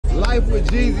Life with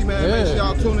Jeezy, man. Make sure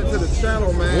y'all tune into the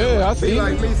channel, man. Yeah, I see. Be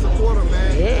like me, support him,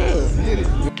 man. Yeah. Get it.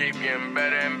 Keep getting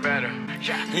better and better.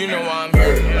 You know why I'm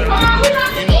here. You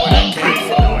know what I came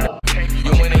for.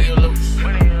 You win and you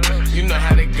lose. You know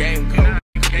how the game go.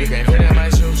 You can't fit in my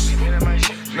shoes.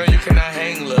 No, you cannot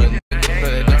hang, look. But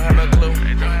they don't have a clue.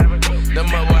 The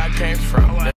mud where I came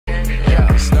from.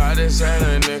 Yeah, started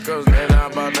selling nickels, then I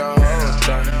bought the whole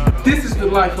thing. This is the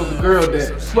life of a girl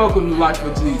that welcome to Life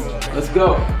with Jeezy. Let's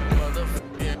go.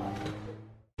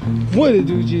 What it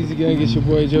do, Jeezy gang? It's your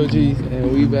boy Joe G's,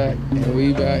 and we back, and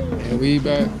we back, and we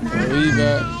back, and we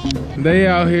back. They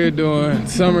out here doing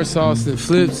somersaults and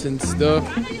flips and stuff.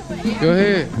 Go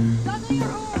ahead.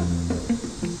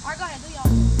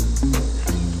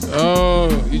 Oh,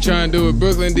 you trying to do what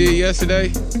Brooklyn did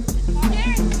yesterday?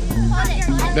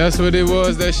 That's what it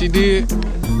was that she did?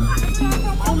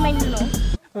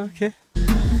 Okay.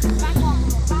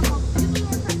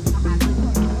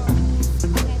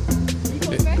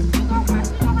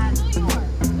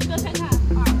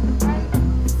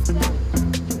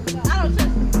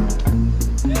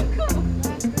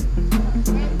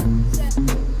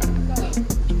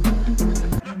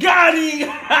 Got it!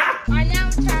 Right now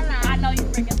I'm trying to, I know you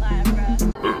freaking lying, bro.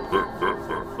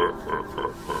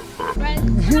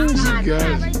 She got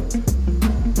it.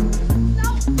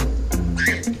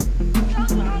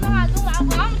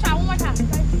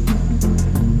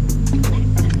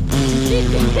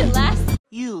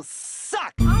 You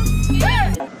suck!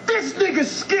 This nigga's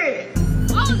scared.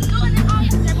 I was doing it all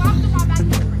yesterday, but I'm doing my back.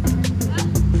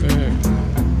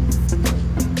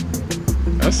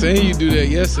 I seen you do that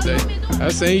yesterday. I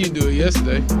seen you do it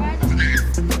yesterday.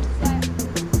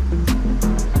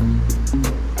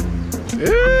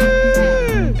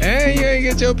 Yeah. And you ain't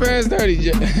get your pants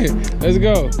dirty. Let's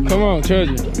go. Come on,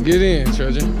 Trojan. Get in,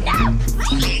 Trojan.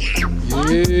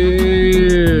 Yeah.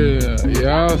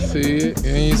 Y'all see it.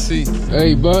 You ain't see.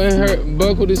 Hey,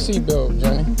 buckle the seatbelt,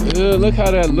 Johnny. Yeah, look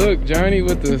how that look, Johnny,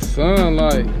 with the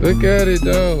sunlight. Look at it,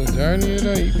 though. Johnny,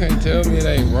 you can't tell me it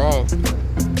ain't raw.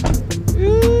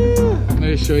 Yeah.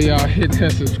 Make sure y'all hit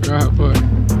that subscribe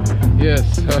button. Yes,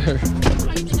 sir.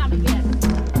 What do you think I'm gonna get?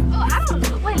 Oh, I don't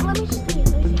know. Wait, let me see.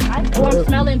 Oh, I'm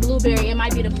smelling blueberry. It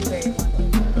might be the blueberry one.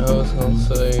 I was gonna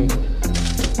say.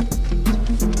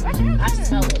 I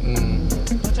smell it.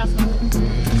 What y'all smell?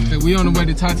 We on the way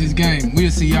to Tati's game.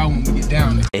 We'll see y'all when we get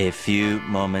down there. A few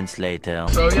moments later.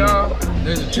 So y'all,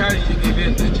 there's a challenging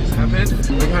event that just happened.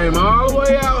 We came all the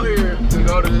way out here to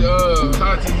go to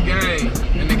Tati's game,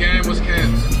 and the game was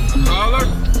canceled. I call her,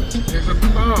 picks up the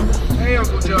phone. Hey,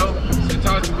 Uncle Joe. Said,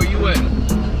 Tati, where you at?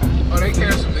 Oh, they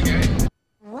canceled the game.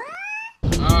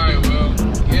 Alright, well,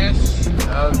 yes,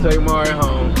 I'll take Mari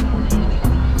home.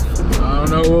 I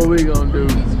don't know what we gonna do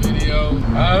with this video.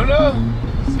 I don't know.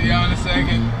 See y'all in a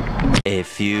second. A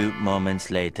few moments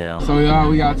later. So y'all,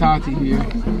 we got Tati here.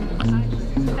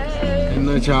 And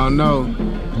let y'all know,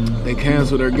 they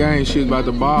canceled her game. She was about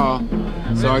to ball.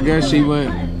 So I guess she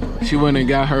went and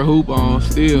got her hoop on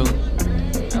still.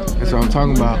 That's what I'm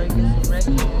talking about.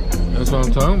 That's what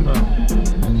I'm talking about.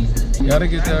 You gotta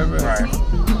get that ready.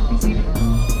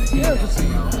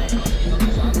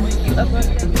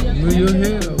 Move your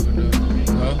head over there.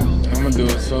 No, I'm gonna do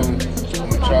it soon. I'm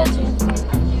gonna try to.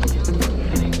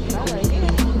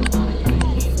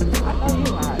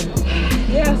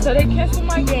 Yeah, so they canceled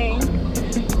my game,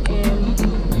 and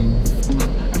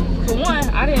for one,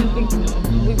 I didn't think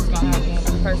we was gonna have a game in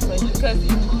the first place because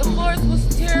the floors was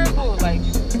terrible. Like,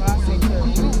 when I say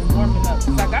terrible, we was warming up.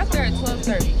 So I got there at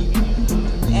 12:30,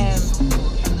 and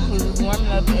we was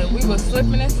warming up, and we was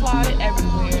slipping and sliding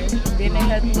everywhere. Then they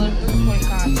had the little 3-point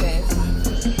contest,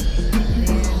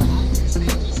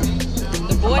 and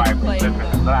the boys played.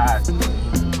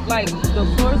 Like, the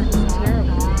floors was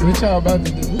terrible. What y'all about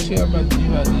to do? What y'all about to do? You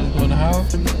about to just go in the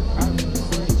house?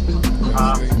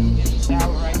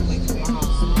 Shower right quick.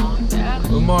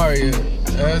 Well, Maria,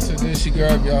 ask her, did she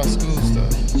grab y'all school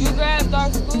stuff? You grabbed our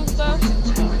school stuff?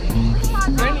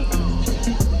 Brittany.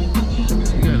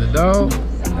 You got a dog?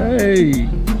 Hey.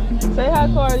 Say hi,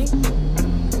 Cardi.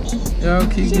 Y'all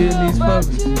keep getting these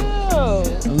puppies. Chill.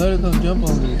 Don't let her come jump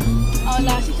on me. Oh,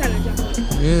 no, she's trying to jump on.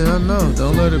 Yeah, I know.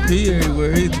 Don't let her pee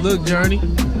everywhere. Hey, look, Journey.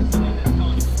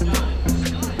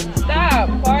 Stop,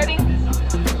 Cardi.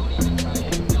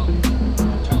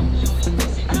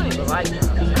 I don't even like that.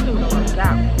 I don't even know what's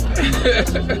that.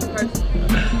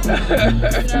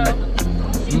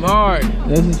 Mari,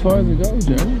 that's as far as it goes,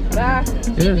 Journey. Bye.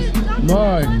 Yes,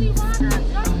 Mari.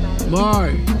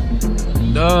 Mari.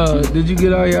 Duh, did you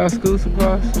get all y'all school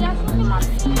supplies?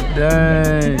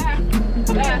 Dang.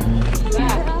 Bye.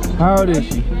 How old is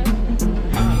she?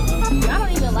 I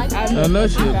don't even like that. I know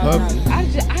she a puppy. I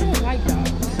don't like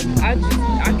dogs. I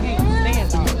can't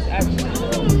stand dogs. I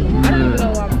don't even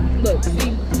know why. Look,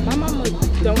 see, my mama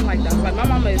don't like dogs. Like, my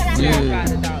mama is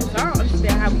terrified of dogs. So I don't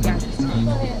understand how we got this dog.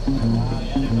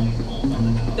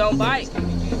 Don't bite.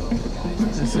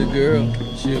 It's a girl.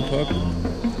 She a puppy.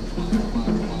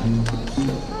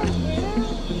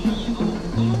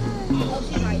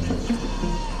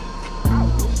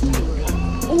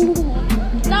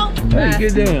 No. Hey,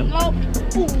 get down. No.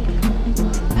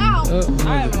 Ow.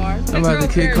 I'm about to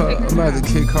kick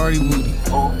Cardi booty.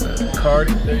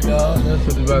 Cardi, they dog. That's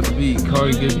what it's about to be.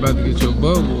 Cardi about to get your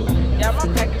butt whooped. Yeah, my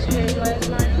package came last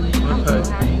night. I'm so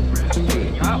happy.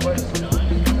 I ordered some.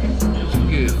 What you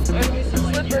get? Ordered me some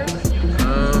slippers.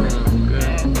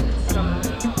 Okay. And some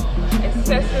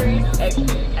accessories.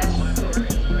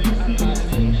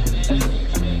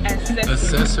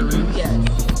 Accessories? Yes.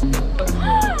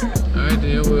 Alright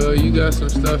then, well, you got some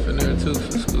stuff in there too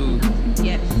for school.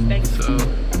 Yes, thank you. So,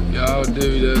 y'all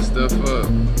divvy that stuff up.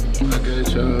 I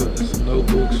got y'all some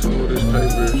notebooks, folders,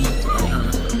 papers, all kind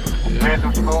of stuff. Yeah. Where's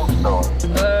the school start?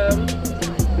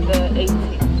 The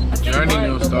 18th. Journey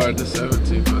gonna start the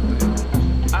 17th, I think.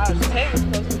 I was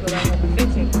supposed to go on the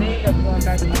 15th. They ended up going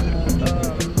back on the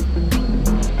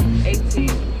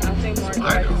 18th. I think Mark got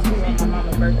back to school on my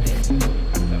mama's birthday.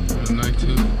 The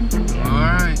 19th.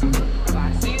 Alright.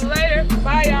 Bye. See you later.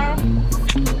 Bye, y'all.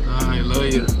 Alright, love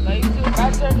you. Love you too.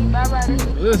 Bye, Journey. Bye, Ryder.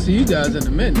 We'll see you guys in a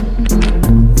minute.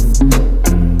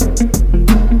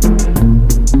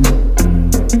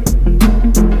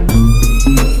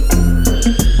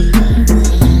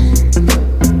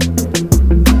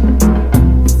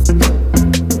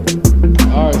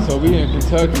 Alright, so we in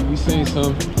Kentucky. We seen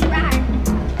some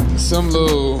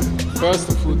little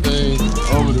festival thing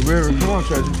over the river. Come on,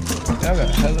 Treasure. Y'all got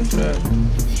hella traffic.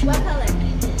 What color?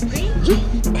 Green?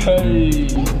 Hey.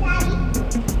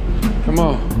 Come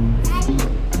on.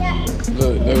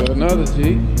 Look, there's another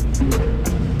Jeep.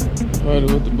 Right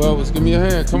with the bubbles. Give me your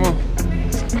hand. Come on.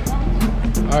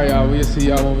 All right, y'all. We'll see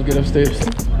y'all when we get upstairs.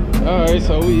 All right,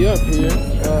 so we up here.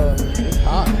 It's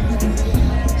hot.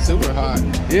 Super hot.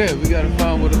 Yeah, we gotta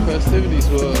find where the festivities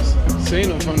was. Seen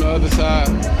them from the other side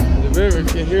of the river.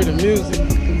 Can hear the music.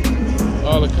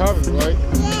 All the cover, right?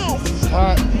 Yes. It's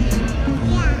hot.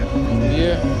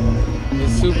 Yeah.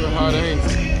 It's super hot, ain't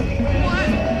it?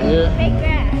 Yeah. Big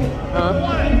grass. Huh?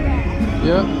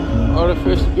 Yeah.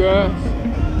 Artificial grass.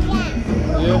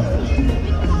 Yeah.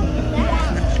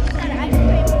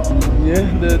 Yeah.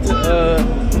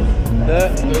 The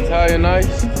Italian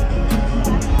ice.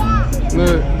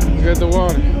 Look, look at the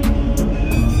water.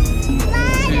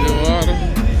 See the water?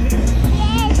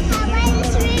 Yes, I want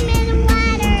to swim in the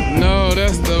water. No,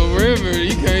 that's the river.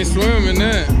 You can't swim in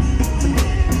that.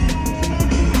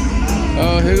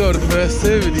 Oh, here go the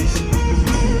festivities.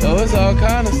 Oh, it's all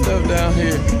kind of stuff down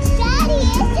here. Daddy,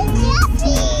 it's a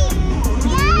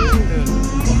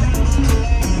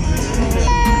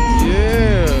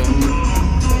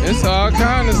Yeah. It's all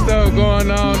kind of stuff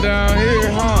going on down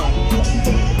here, huh?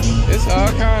 It's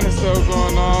all kind of stuff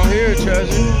going on here,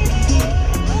 Treasure.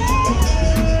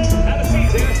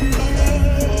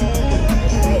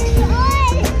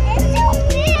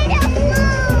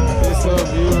 It's so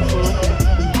beautiful.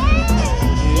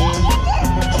 Yeah.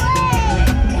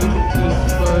 Look at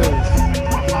this place.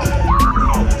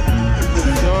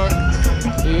 It's dark.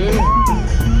 Yeah.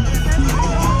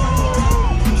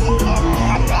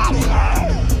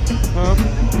 Huh?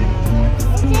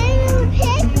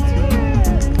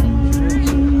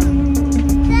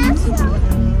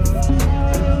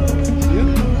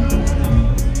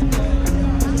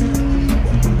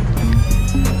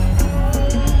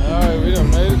 Alright, we done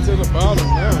made it to the bottom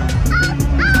now.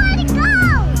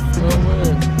 So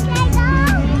where?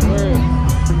 Where?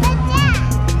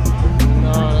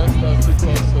 No, that stuff too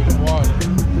close to the water.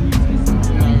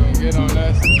 We're not gonna get on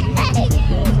that stuff. Too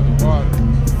close to the water.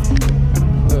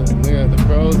 Look, they got the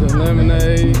frozen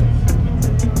lemonade.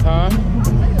 Huh?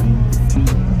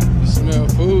 You smell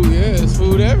food? Yeah, it's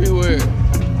food everywhere.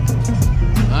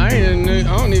 I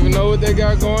don't even know what they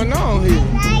got going on here.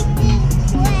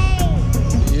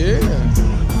 Yeah.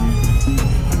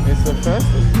 It's a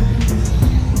festival.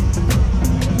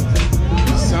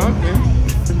 Something.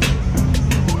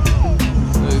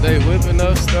 Look, they whipping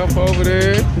up stuff over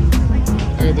there.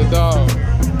 Look at the dog.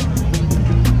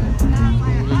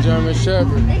 The German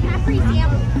Shepherd.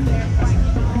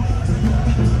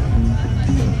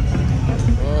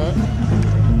 What?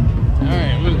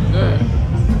 Alright, what is that?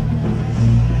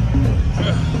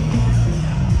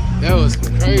 That was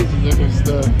crazy looking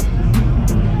stuff.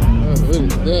 Oh, what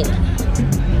is that?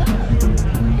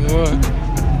 What?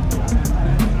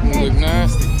 You look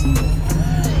nasty.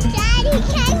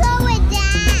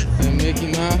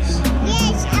 Mouse?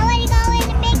 Yes, I want to go in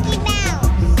the Mickey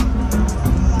Mouse.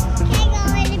 Can I go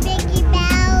in the Mickey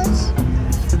Mouse?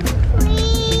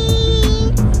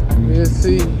 Please. Let's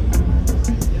see.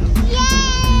 Yay!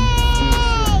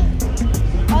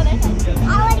 I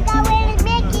want to go in the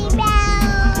Mickey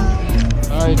Mouse.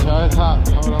 All right, y'all, it's hot.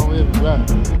 Hold on, we'll be back.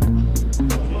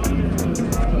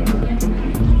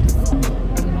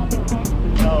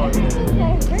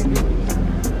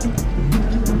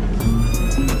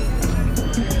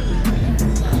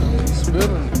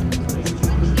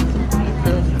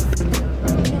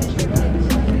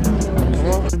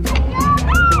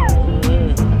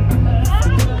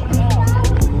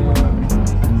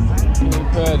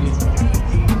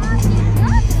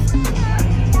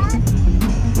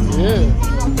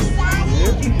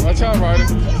 Watch out, Ryder.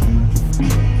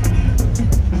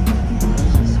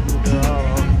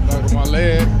 Back of my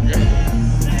leg.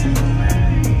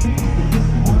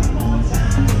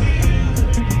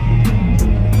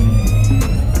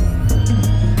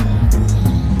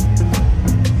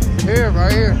 Here,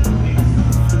 right here.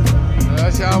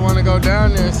 Unless y'all want to go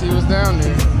down there and see what's down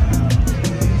there.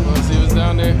 Want to see what's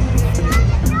down there?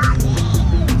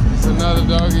 It's another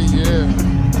doggy, yeah.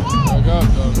 Back up,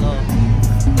 though, no.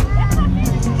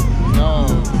 No.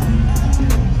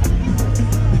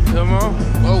 Come on.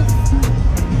 Whoa.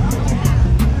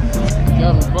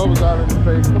 Got me bubbles out in the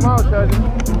face. Come on, Shaggy.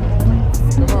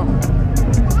 Come on.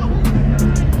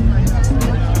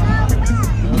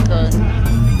 Okay.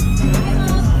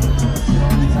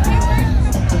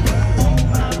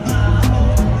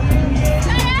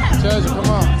 Shaggy, come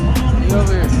on. Get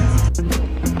over here.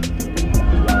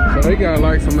 So they got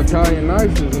like some Italian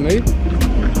nices and they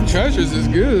Treasures is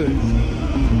good.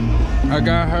 I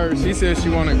got her, she said she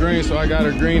wanted green, so I got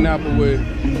her green apple with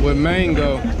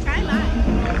mango. Try mine.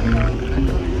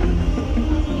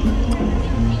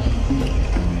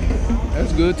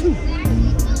 That's good too.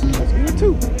 That's good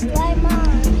too. Try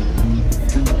mine.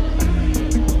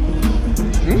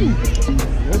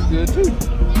 That's good too.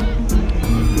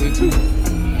 That's good too.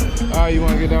 Alright, you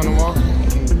wanna get down and walk?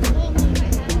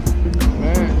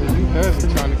 Man, cause you heavy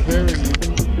trying to carry you.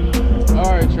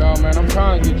 Alright, y'all, man, I'm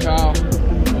trying to get y'all.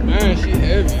 Man, she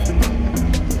heavy.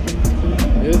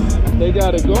 They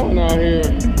got it going out here.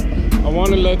 I want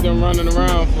to let them running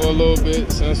around for a little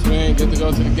bit since we ain't get to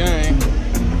go to the game.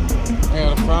 I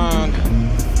gotta find a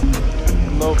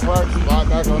little park spot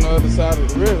back on the other side of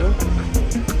the river.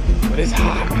 But it's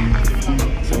hot.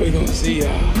 So we're gonna see y'all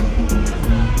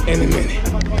in a minute.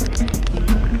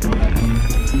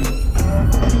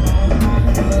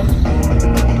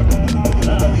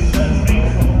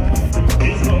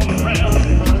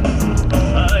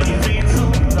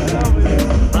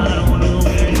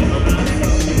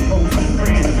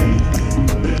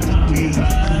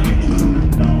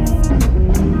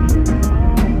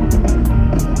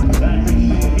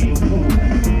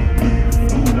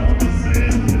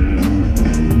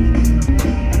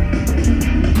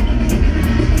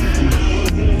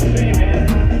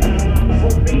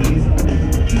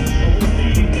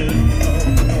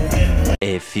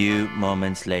 A few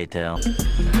moments later.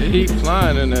 He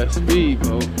flying in that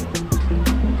speedboat.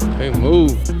 They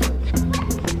move.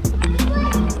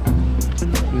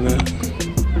 Nah.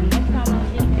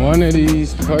 One of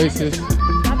these places.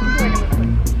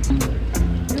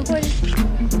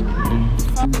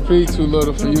 Feet too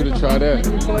little for you to try that.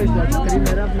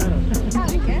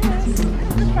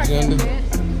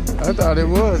 I thought it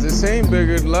was. It seemed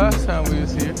bigger the last time we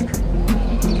was here.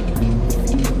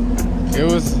 It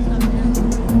was.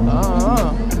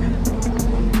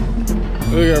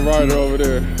 Look at Ryder over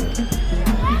there.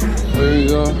 There you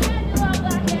go.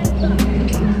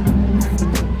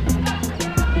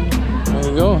 There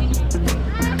you go.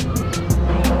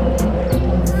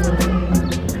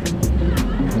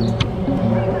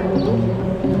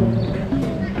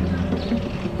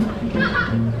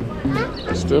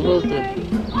 Step up there.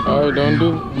 All right, don't do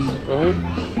it. Go ahead.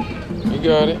 You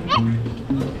got it.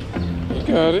 You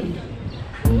got it.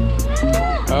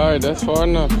 All right, that's far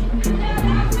enough.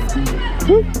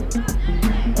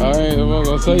 All right, I'm not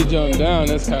gonna say jump down.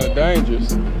 That's kind of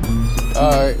dangerous.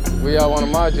 All right, we all want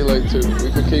to modulate too.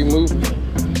 We can keep moving.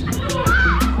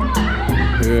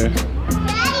 Yeah.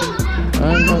 I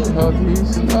ain't about to hold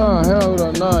these. Nah, hell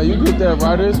no. Nah, you get that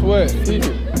right. It's wet. Here.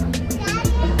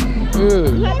 Good.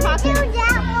 Can we do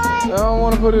that I don't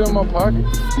want to put it in my pocket.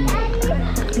 one?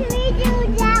 Can we do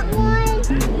that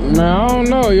one? Man, I don't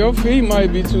know. Your feet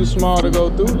might be too small to go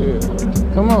through there.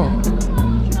 Come on.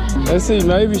 Let's see.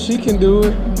 Maybe she can do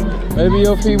it. Maybe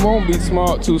your feet won't be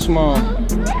too small.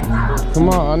 Come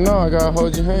on. I know. I gotta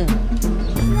hold your hand.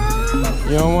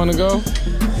 You don't want to go?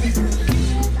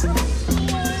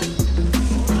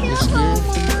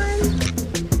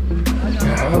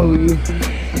 Oh, you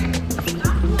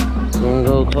wanna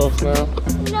go across now?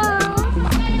 No.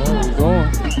 No, we're going.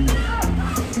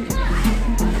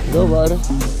 Go, Ryder.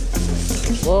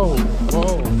 Whoa,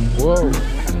 whoa, whoa.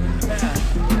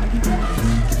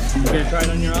 You gonna try it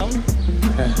on your own?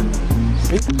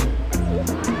 See?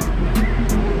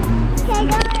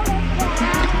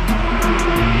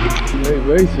 Hey,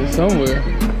 racing somewhere.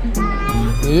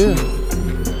 Yeah.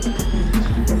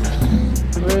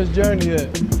 Where's Journey at?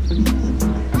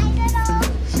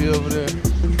 She over there.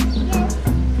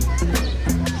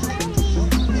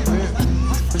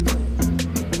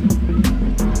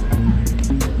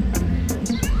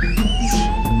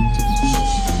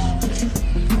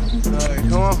 Alright,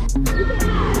 come on.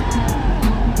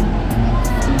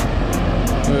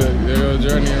 Look, there goes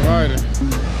Journey and Ryder.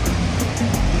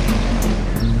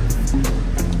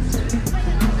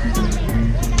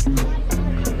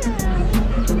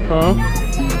 Huh?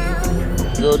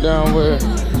 Go down where?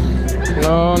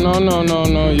 No, no, no, no,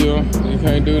 no, you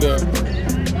can't do that.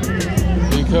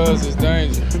 Because it's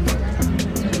danger.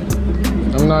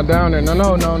 I'm not down there. No,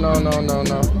 no, no, no, no, no,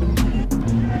 no.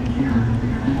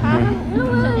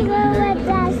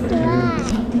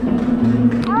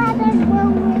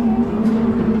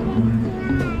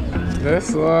 That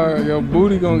slide, your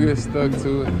booty gonna get stuck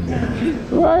to it.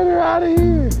 Ryder out of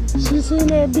here. She seen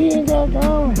that bee and got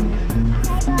gone.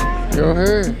 Go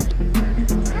ahead.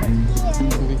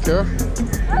 Be careful.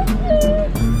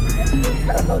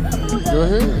 Go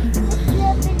ahead.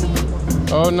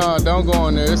 Oh no, don't go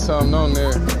on there. There's something on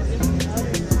there.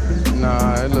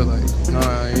 Nah, it look like,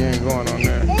 nah, you ain't going on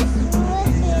there.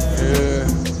 Yeah.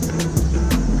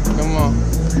 Come on.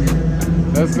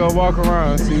 Let's go walk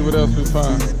around and see what else we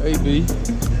find. Hey, bee.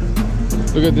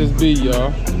 Look at this bee,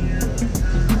 y'all.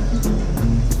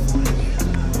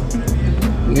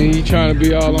 You trying to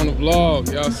be all on the vlog.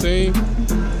 Y'all see?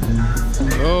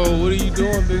 Oh, what are you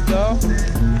doing, big dog?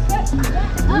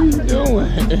 What are you doing?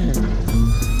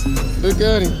 Look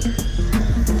at him.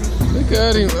 Look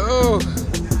at him. Oh.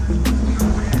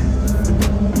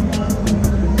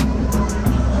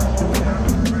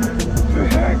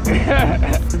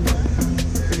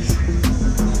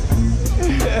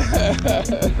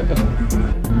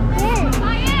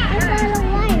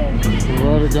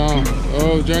 Water gone.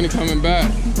 Oh, Journey coming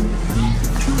back.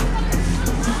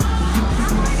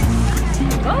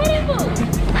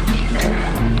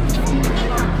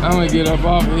 I'm gonna get up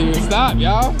off of here. Stop,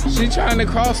 y'all. She trying to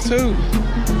cross too.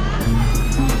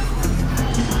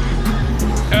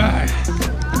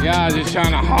 Y'all just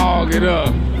trying to hog it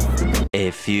up.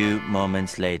 A few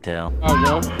moments later. I'll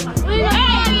go.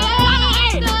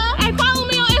 Hey, follow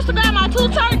me on Instagram. My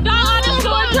two-turn dog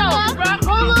underscore Joe.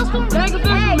 Thank you,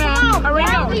 man.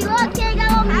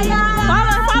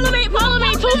 Follow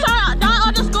me, two-turn dog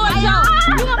underscore Joe.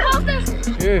 You gonna post this?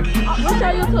 Yeah. What's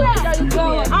your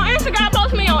YouTube? On Instagram,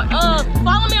 post me on,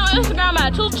 follow me on Instagram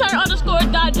at two-turn underscore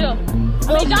dot Joe.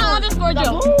 I mean, dot underscore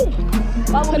Joe.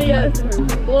 Follow me at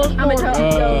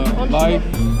life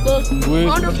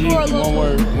with G. One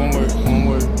word.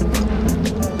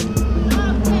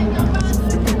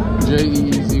 Jeezy.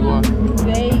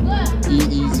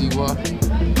 EEZY.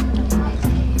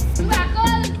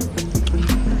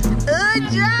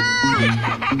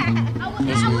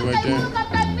 That's me right there.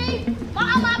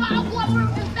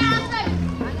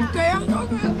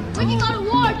 We can go to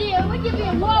war there. We can be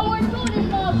in World War II this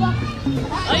motherfucker.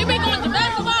 Oh, you been going to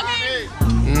basketball games?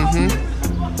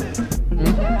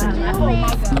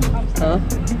 Huh?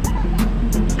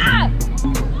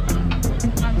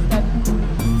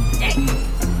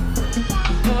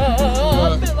 I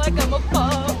feel like I'm a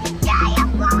ball.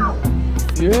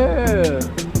 Yeah.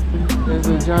 There's a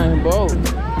giant boat.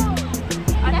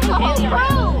 That's a whole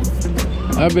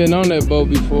boat. I've been on that boat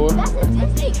before. That's a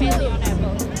Disney Kaylee on that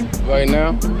boat. Right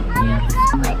now?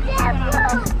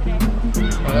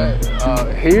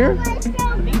 Here?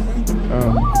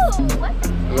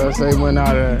 Let's say went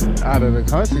out of the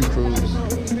country cruise.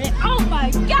 Oh my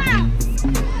God!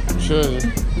 Sure.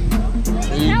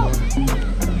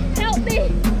 Help me!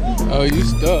 Oh, you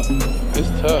stuck. It's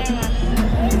tough.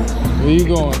 Where you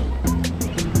going?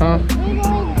 Huh?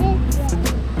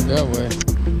 That way.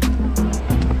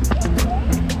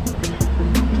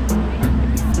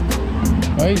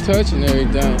 Why are you touching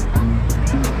everything?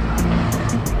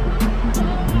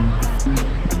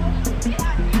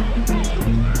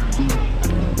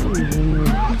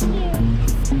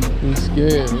 You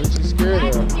scared? What you scared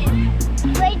of?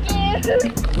 Right there.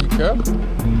 You careful.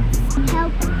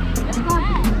 Help.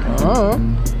 Uh-huh.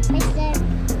 Right there.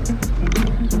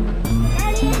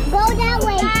 Go that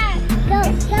way. Go.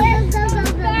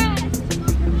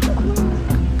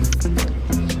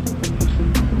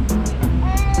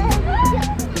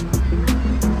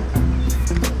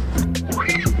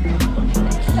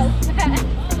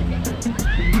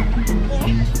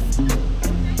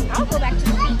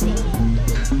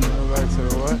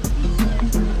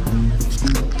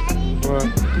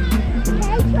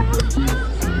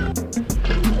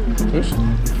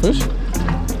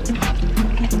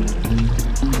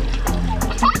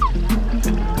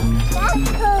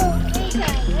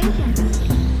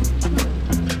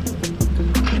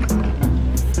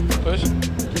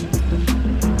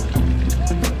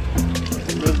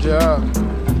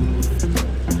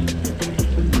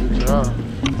 Yeah.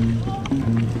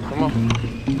 Come on.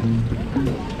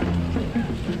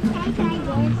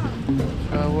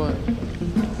 Try what?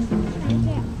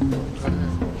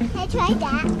 Can I try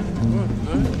that?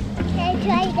 Can I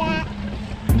try that?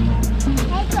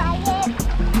 Can I try it?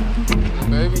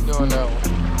 Baby doing that one.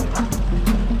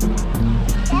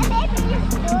 That baby is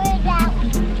doing that one.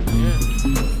 Yeah.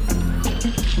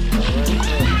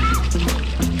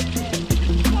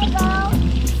 Can I go?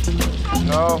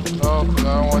 No, because I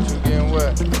don't want you getting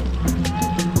wet.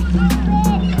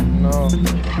 No.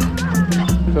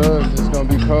 Because it's going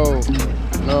to be cold.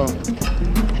 No.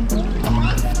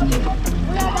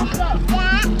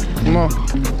 Come on.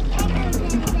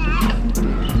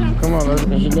 Come on, let's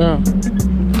push it down.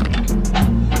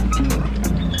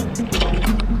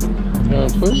 You want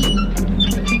to push it?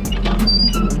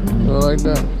 Go like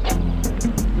that.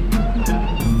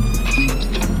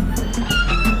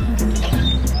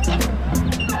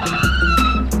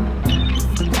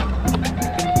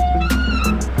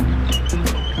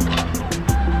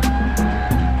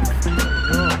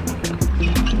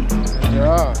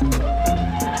 Yeah.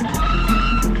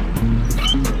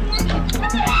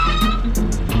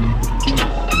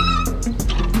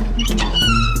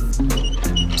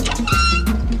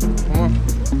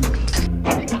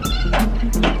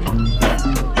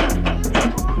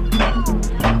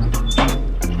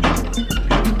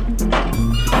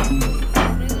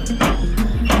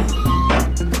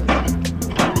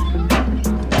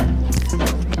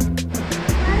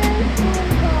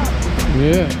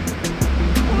 Yeah.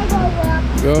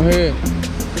 Go ahead.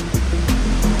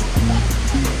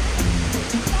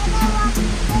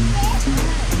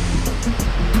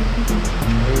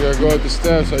 You gotta go up the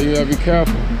steps, so you gotta be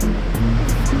careful.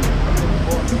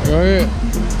 Go ahead.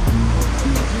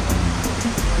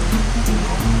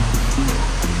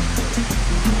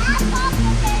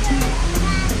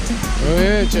 Go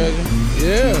ahead, Treasure.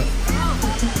 Yeah.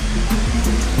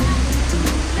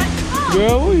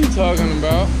 Girl, what are you talking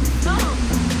about?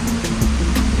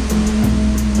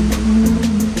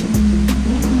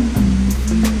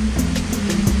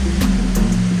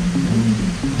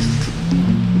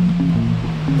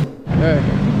 Hey,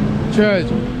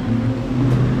 Treasure.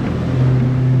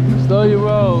 Slow your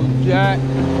roll, Jack.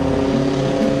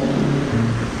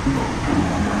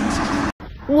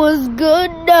 What's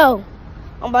good though?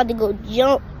 I'm about to go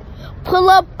jump. Pull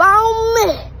up on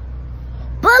me.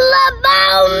 Pull up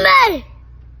on me.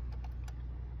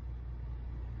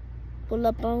 Pull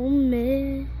up on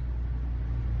me.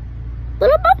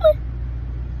 Pull up on me.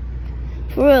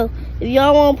 For real, if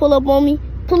y'all want to pull up on me,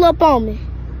 pull up on me.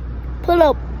 Pull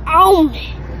up on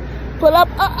me. Pull up,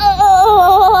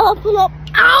 pull up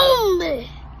on me.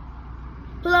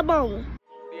 Pull up on me.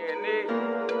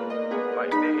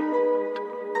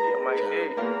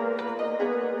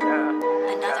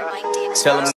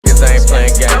 Tell them niggas I ain't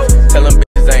playing games. Tell them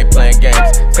bitches I ain't playing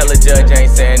games. Tell the judge I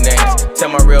ain't saying names. Tell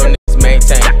my real niggas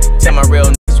maintain. Tell my real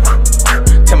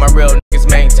niggas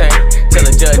maintain. Tell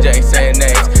the judge I ain't saying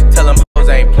names.